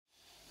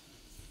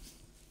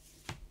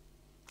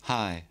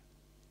Hi,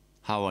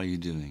 how are you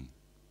doing?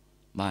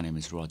 My name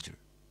is Roger.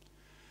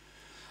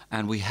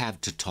 And we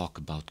have to talk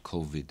about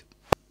COVID.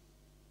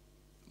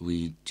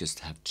 We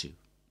just have to.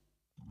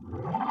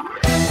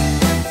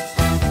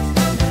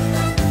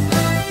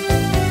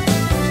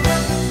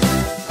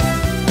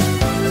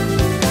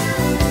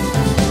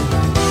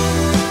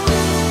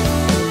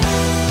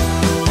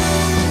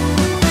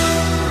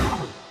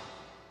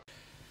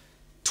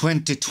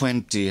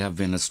 2020 have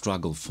been a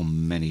struggle for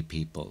many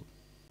people.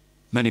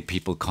 Many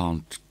people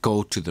can't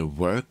go to their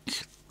work,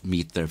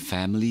 meet their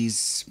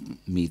families,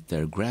 meet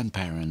their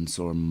grandparents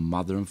or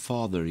mother and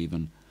father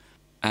even.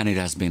 And it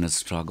has been a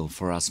struggle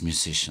for us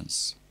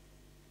musicians.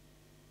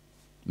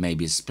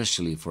 Maybe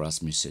especially for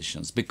us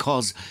musicians,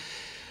 because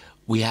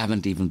we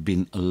haven't even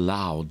been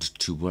allowed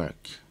to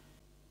work.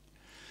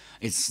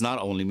 It's not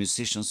only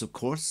musicians, of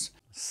course.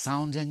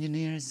 Sound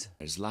engineers,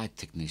 there's light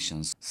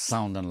technicians,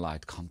 sound and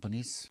light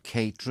companies,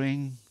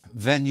 catering,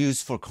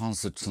 venues for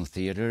concerts and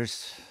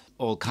theaters,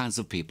 all kinds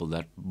of people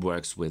that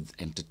works with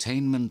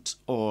entertainment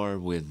or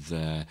with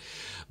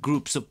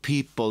groups of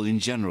people in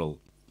general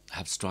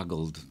have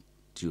struggled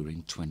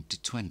during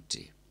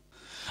 2020.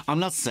 I'm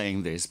not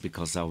saying this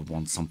because I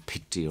want some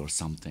pity or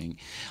something.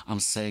 I'm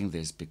saying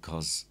this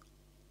because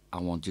I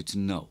want you to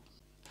know.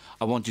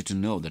 I want you to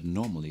know that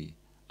normally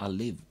I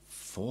live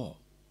for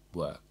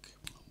work.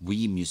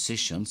 We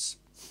musicians,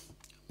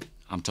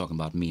 I'm talking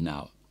about me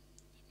now,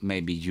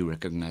 maybe you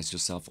recognize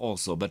yourself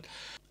also, but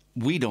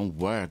we don't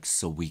work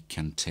so we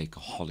can take a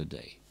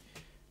holiday.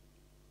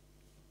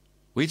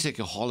 We take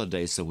a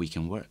holiday so we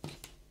can work.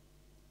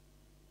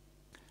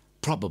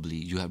 Probably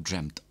you have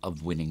dreamt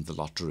of winning the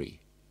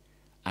lottery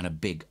and a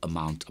big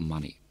amount of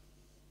money.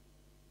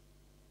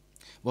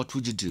 What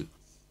would you do?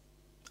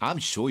 I'm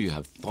sure you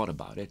have thought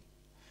about it.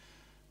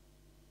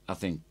 I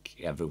think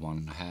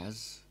everyone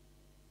has.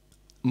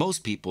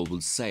 Most people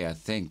would say, I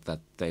think,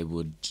 that they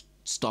would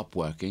stop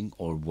working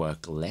or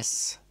work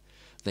less.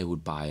 They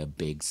would buy a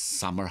big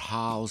summer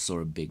house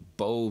or a big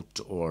boat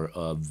or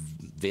a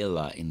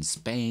villa in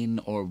Spain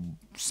or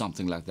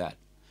something like that.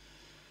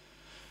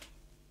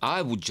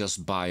 I would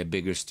just buy a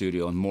bigger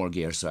studio and more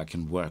gear so I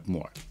can work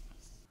more.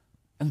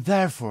 And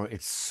therefore,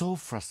 it's so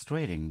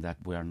frustrating that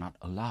we are not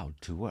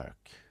allowed to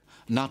work.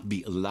 Not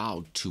be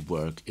allowed to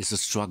work is a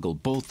struggle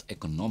both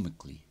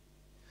economically,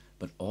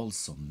 but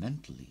also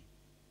mentally.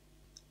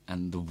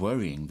 And the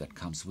worrying that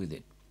comes with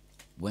it.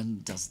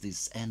 When does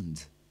this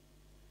end?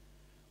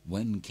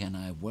 When can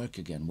I work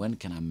again? When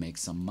can I make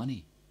some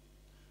money?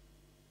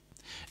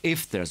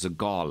 If there's a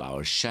gala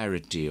or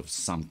charity of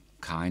some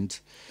kind,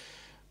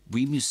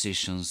 we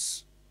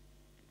musicians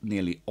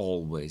nearly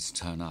always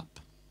turn up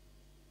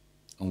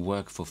and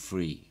work for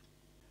free.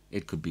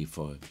 It could be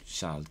for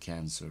child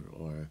cancer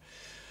or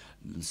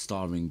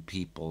starving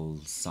people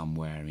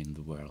somewhere in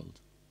the world.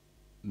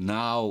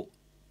 Now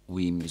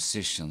we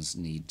musicians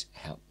need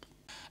help.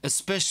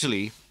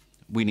 Especially,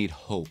 we need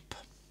hope.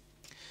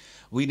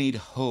 We need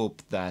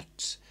hope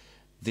that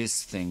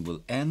this thing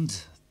will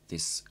end,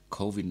 this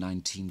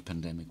COVID-19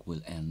 pandemic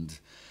will end,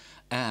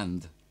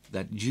 and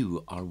that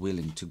you are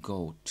willing to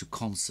go to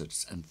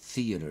concerts and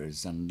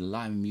theaters and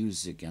live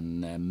music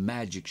and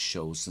magic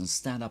shows and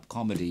stand-up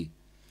comedy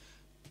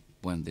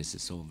when this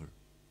is over.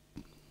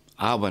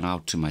 I went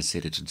out to my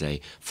city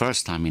today,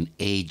 first time in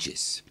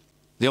ages.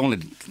 The only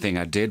thing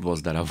I did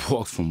was that I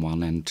walked from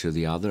one end to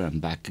the other and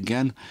back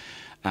again,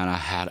 and I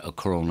had a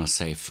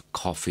corona-safe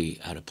coffee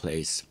at a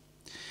place.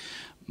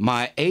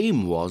 My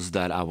aim was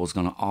that I was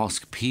going to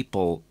ask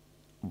people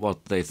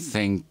what they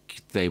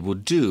think they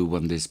would do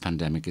when this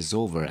pandemic is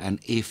over and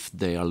if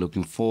they are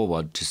looking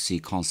forward to see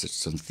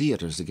concerts and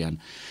theaters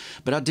again.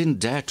 But I didn't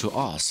dare to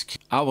ask.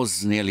 I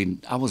was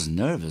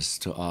nervous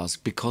to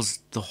ask because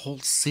the whole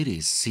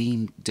city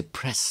seemed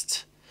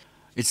depressed.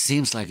 It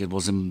seems like it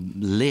was a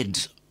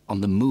lid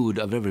on the mood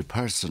of every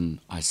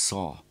person I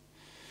saw.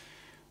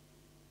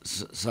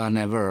 So I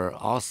never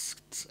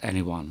asked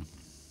anyone.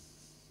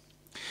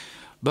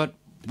 But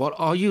what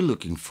are you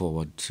looking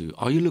forward to?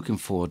 Are you looking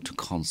forward to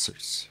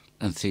concerts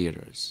and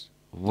theaters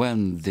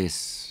when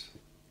this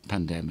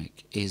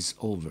pandemic is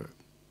over?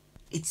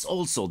 It's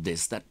also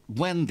this, that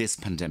when this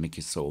pandemic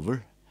is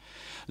over,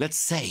 let's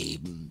say,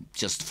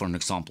 just for an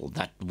example,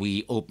 that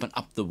we open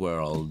up the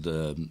world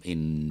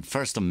in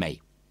 1st of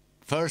May.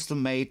 1st of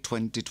May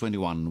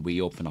 2021,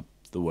 we open up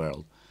the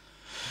world.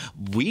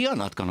 We are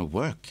not going to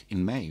work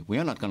in May. We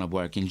are not going to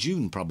work in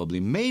June,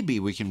 probably. Maybe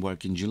we can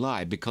work in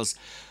July, because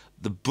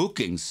the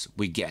bookings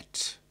we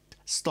get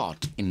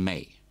start in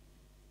May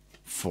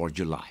for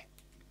July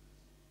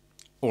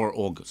or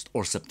August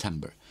or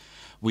September.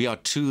 We are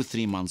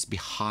 2-3 months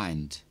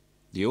behind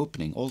the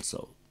opening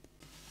also.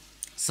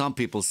 Some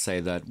people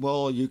say that,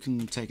 well, you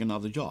can take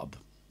another job.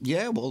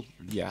 Yeah, well,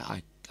 yeah,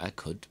 I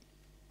could.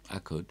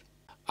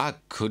 I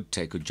could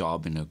take a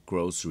job in a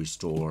grocery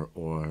store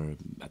or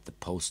at the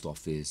post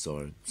office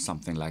or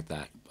something like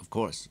that. Of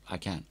course, I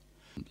can.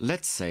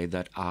 Let's say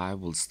that I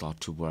will start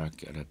to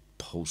work at a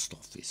post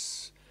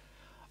office.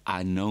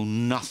 I know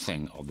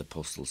nothing of the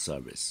postal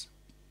service.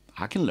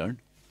 I can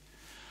learn.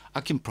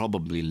 I can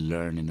probably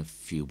learn in a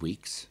few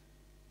weeks.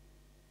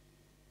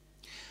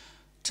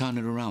 Turn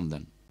it around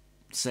then.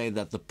 Say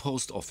that the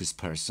post office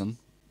person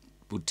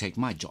would take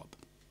my job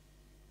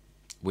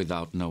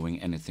without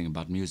knowing anything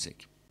about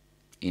music.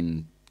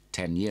 In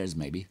 10 years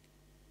maybe,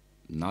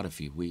 not a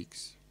few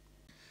weeks.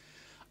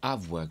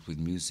 I've worked with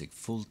music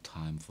full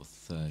time for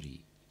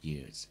 30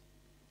 years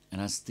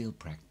and I still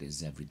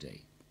practice every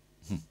day.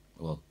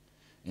 Well,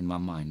 in my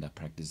mind I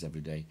practice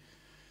every day.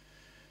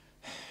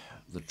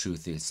 The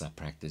truth is I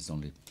practice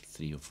only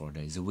 3 or 4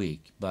 days a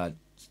week, but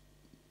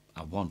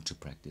I want to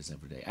practice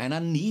every day. And I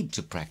need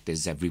to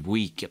practice every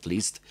week at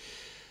least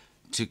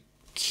to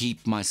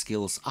keep my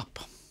skills up.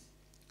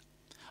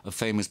 A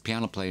famous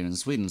piano player in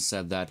Sweden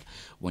said that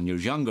when you're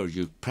younger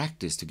you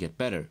practice to get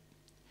better.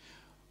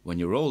 When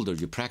you're older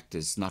you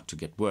practice not to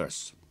get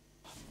worse.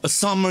 A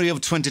summary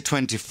of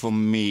 2020 for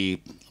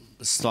me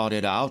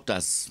started out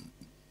as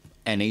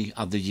any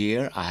other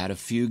year. I had a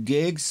few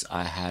gigs.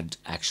 I had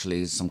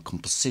actually some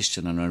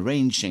composition and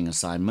arranging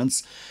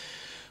assignments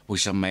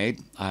which I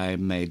made. I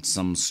made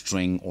some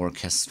string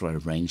orchestra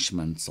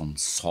arrangements on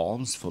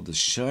psalms for the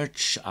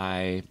church.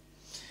 I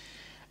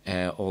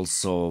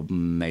also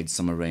made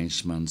some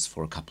arrangements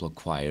for a couple of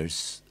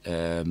choirs.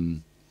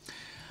 And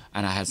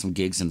I had some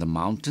gigs in the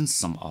mountains,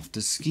 some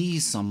after ski,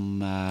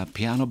 some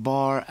piano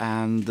bar,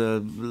 and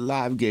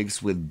live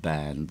gigs with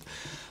band.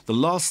 The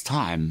last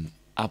time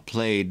I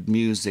played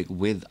music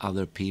with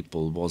other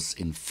people was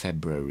in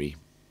February.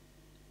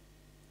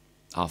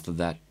 After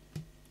that,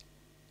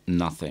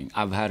 nothing.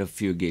 I've had a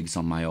few gigs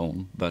on my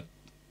own, but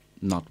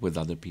not with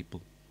other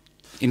people.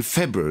 In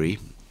February,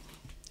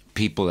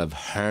 people have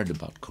heard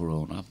about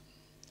Corona,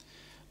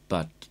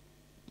 but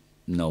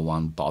no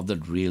one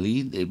bothered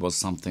really. It was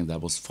something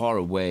that was far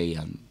away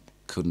and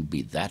couldn't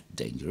be that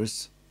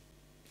dangerous.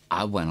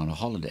 I went on a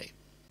holiday.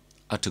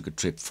 I took a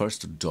trip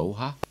first to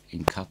Doha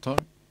in Qatar,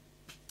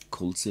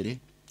 cool city,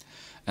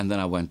 and then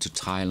I went to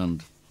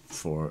Thailand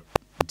for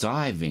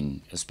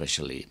diving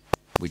especially,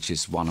 which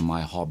is one of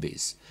my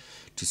hobbies,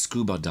 to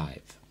scuba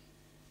dive.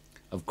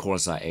 Of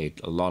course I ate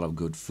a lot of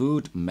good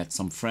food, met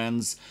some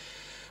friends,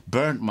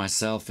 burnt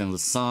myself in the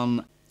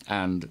sun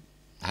and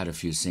had a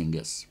few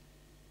singers.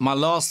 My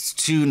last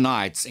 2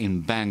 nights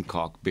in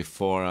Bangkok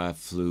before I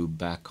flew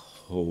back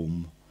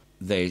home,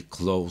 they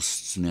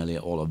closed nearly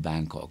all of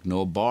Bangkok.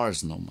 No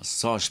bars, no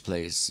massage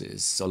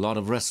places, a lot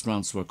of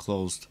restaurants were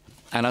closed.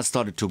 And I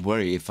started to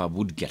worry if I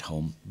would get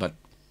home, but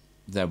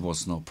there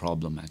was no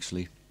problem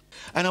actually.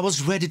 And I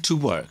was ready to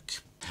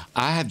work.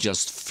 I had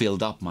just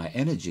filled up my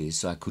energy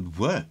so I could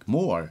work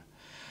more.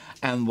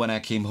 And when I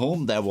came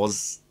home there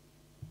was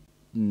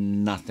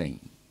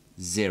nothing.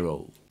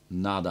 Zero.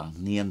 Nada.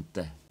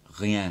 Niente.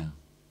 Rien.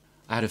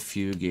 I had a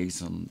few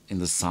gigs in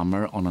the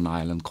summer on an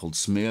island called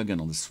Smögen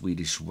on the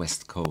Swedish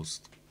west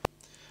coast.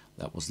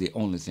 That was the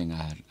only thing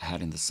I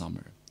had in the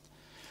summer.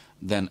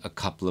 Then a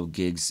couple of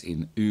gigs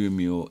in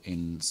Umeå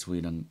in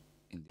Sweden.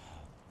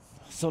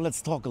 So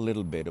let's talk a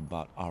little bit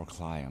about our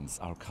clients,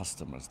 our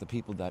customers, the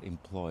people that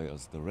employ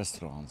us, the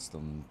restaurants, the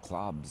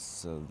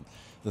clubs,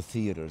 the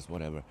theaters,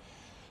 whatever.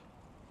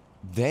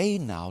 They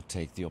now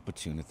take the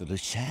opportunity, the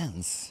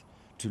chance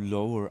to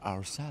lower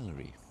our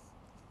salary.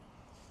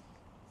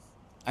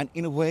 And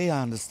in a way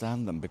I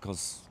understand them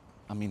because,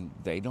 I mean,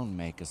 they don't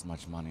make as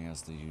much money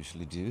as they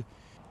usually do.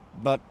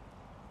 But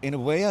in a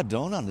way I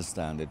don't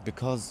understand it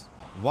because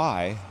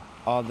why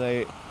are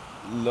they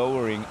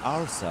lowering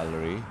our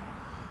salary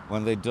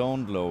when they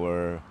don't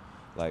lower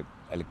like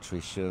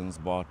electricians,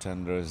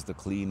 bartenders, the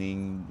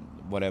cleaning,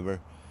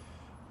 whatever?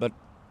 But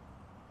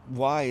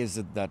why is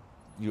it that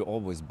you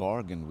always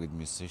bargain with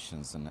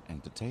musicians and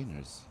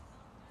entertainers?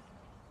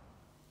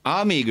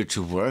 I'm eager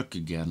to work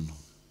again.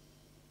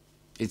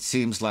 It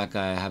seems like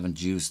I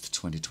haven't used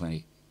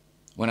 2020.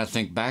 When I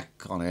think back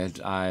on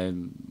it, I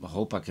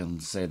hope I can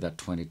say that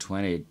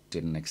 2020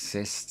 didn't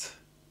exist.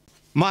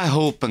 My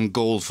hope and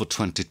goal for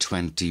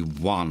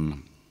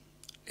 2021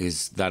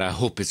 is that I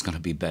hope it's going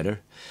to be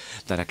better,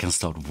 that I can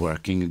start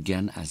working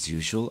again as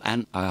usual,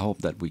 and I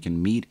hope that we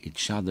can meet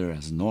each other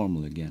as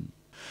normal again.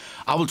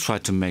 I will try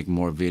to make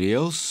more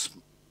videos.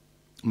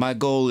 My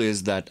goal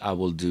is that I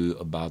will do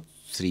about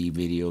 3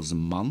 videos a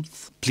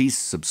month. Please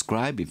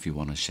subscribe if you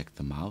want to check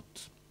them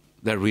out.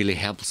 That really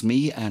helps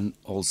me and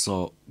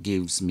also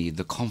gives me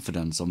the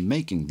confidence of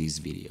making these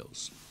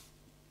videos.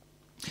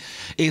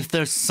 If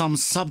there's some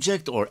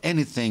subject or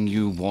anything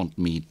you want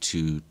me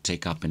to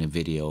take up in a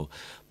video,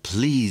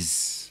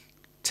 please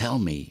tell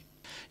me.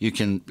 You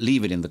can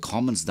leave it in the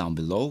comments down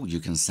below, you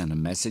can send a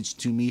message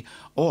to me,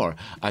 or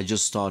I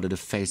just started a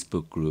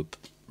Facebook group,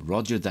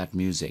 Roger That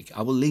Music.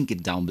 I will link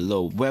it down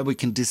below where we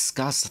can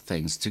discuss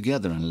things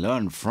together and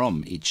learn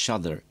from each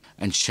other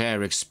and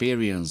share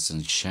experience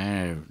and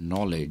share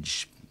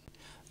knowledge.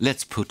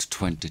 Let's put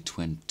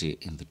 2020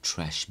 in the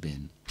trash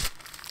bin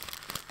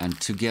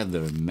and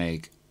together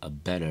make a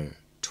better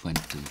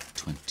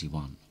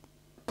 2021.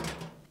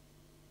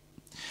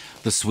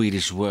 The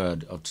Swedish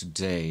word of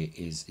today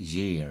is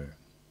year.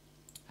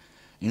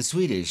 In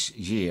Swedish,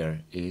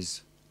 year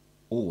is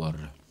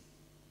år.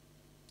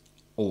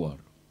 År.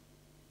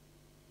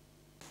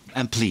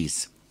 And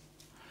please,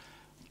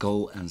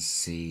 go and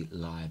see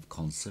live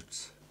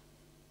concerts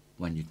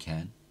when you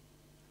can.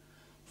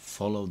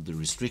 Follow the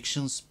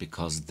restrictions,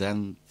 because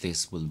then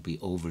this will be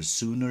over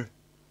sooner.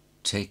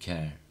 Take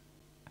care.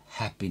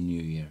 Happy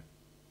New Year.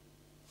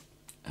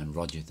 And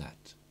roger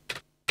that.